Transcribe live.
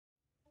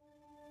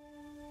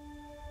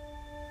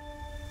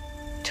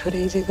2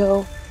 days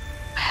ago,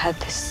 I had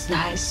this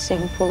nice,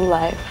 simple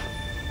life.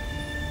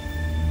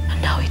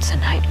 And now it's a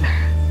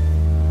nightmare.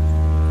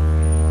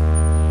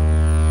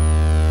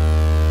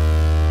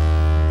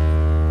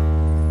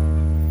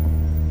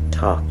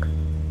 Talk.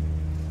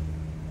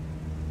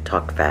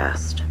 Talk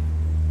fast.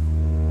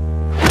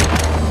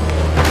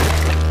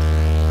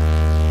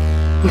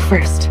 You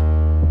first.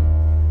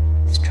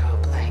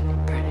 Strobe light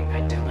burning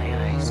right through my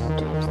eyes.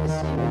 Doom's the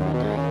same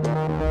every night.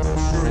 I'm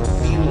sure it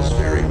feels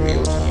very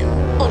real to you.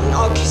 On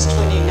August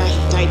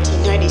 29th,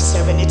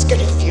 1997, it's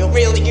gonna feel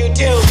real to you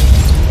too.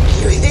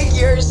 You think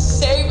you're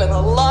safe and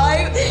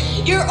alive?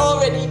 You're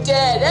already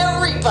dead.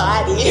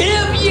 Everybody,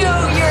 him, you're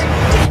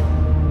dead.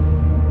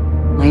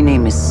 My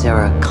name is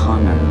Sarah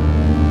Connor.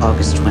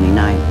 August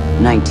 29,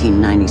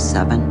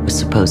 1997 was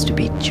supposed to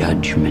be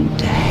Judgment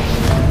Day.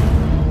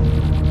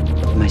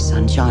 My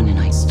son John and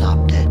I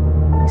stopped it.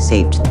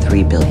 Saved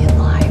 3 billion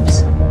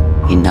lives.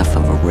 Enough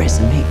of a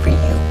resume for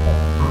you?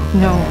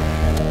 No.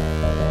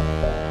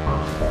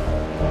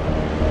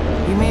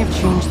 You may have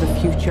changed the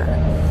future,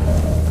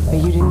 but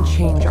you didn't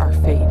change our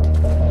fate.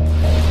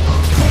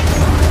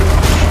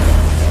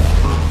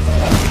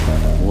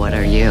 What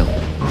are you?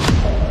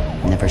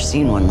 Never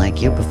seen one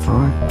like you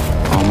before.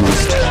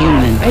 Almost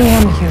human. I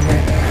am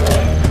human.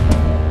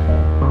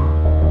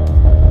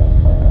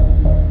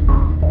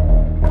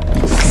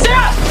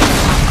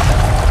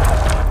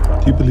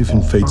 Do you believe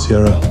in fate,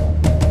 Sierra?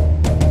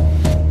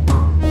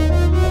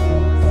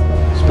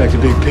 Expect a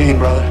big pain,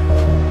 brother.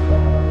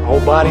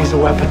 Whole body's a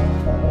weapon.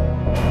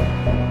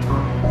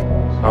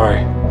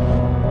 Sorry.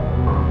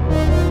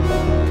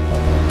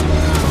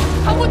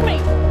 Come with me!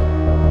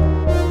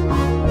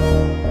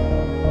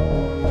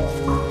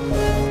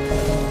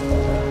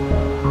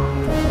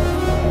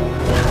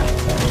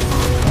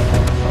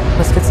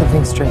 Let's get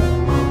something straight.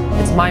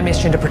 It's my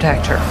mission to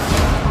protect her.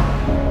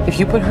 If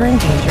you put her in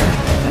danger,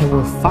 I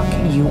will fuck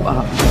you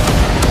up.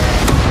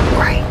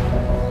 Right.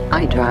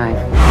 I drive.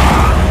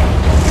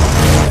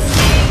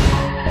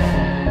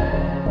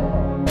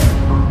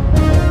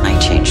 I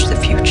changed the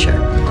future.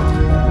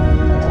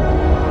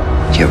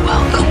 You're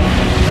welcome.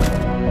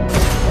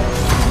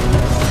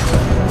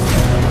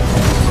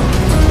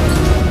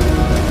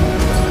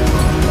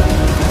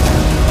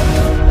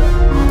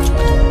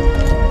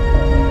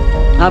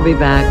 I'll be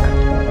back.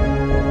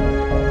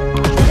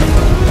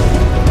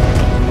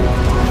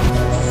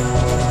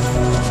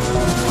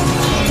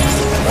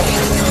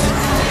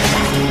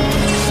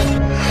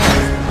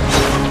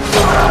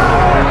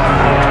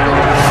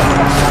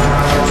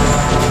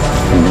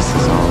 When this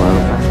is all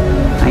over,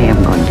 I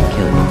am going to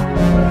kill you.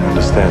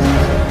 Understand.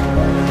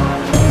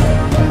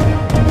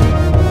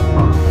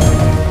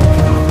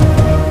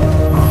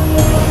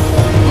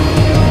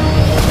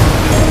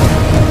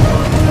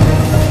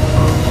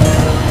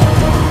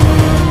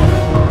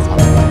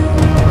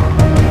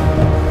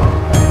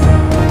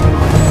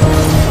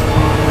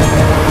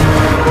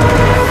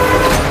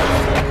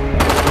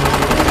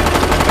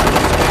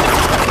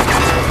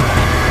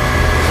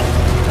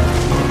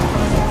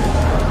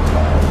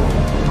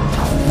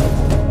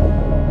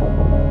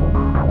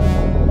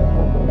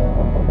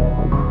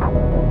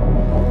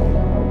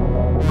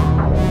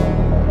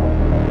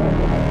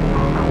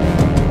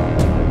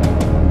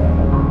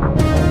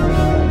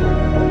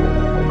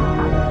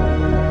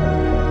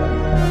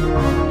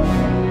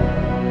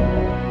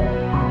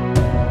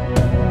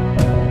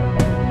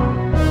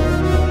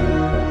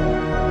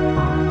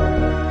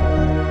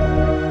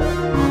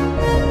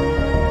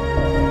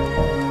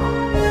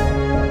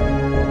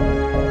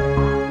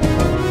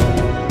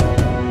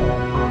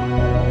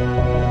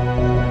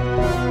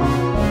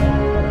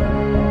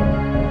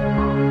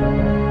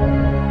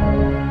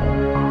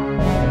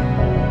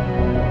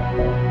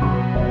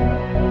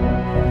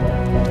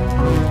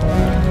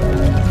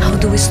 How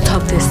do we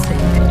stop this thing?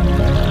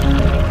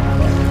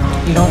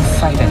 You don't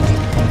fight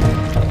it.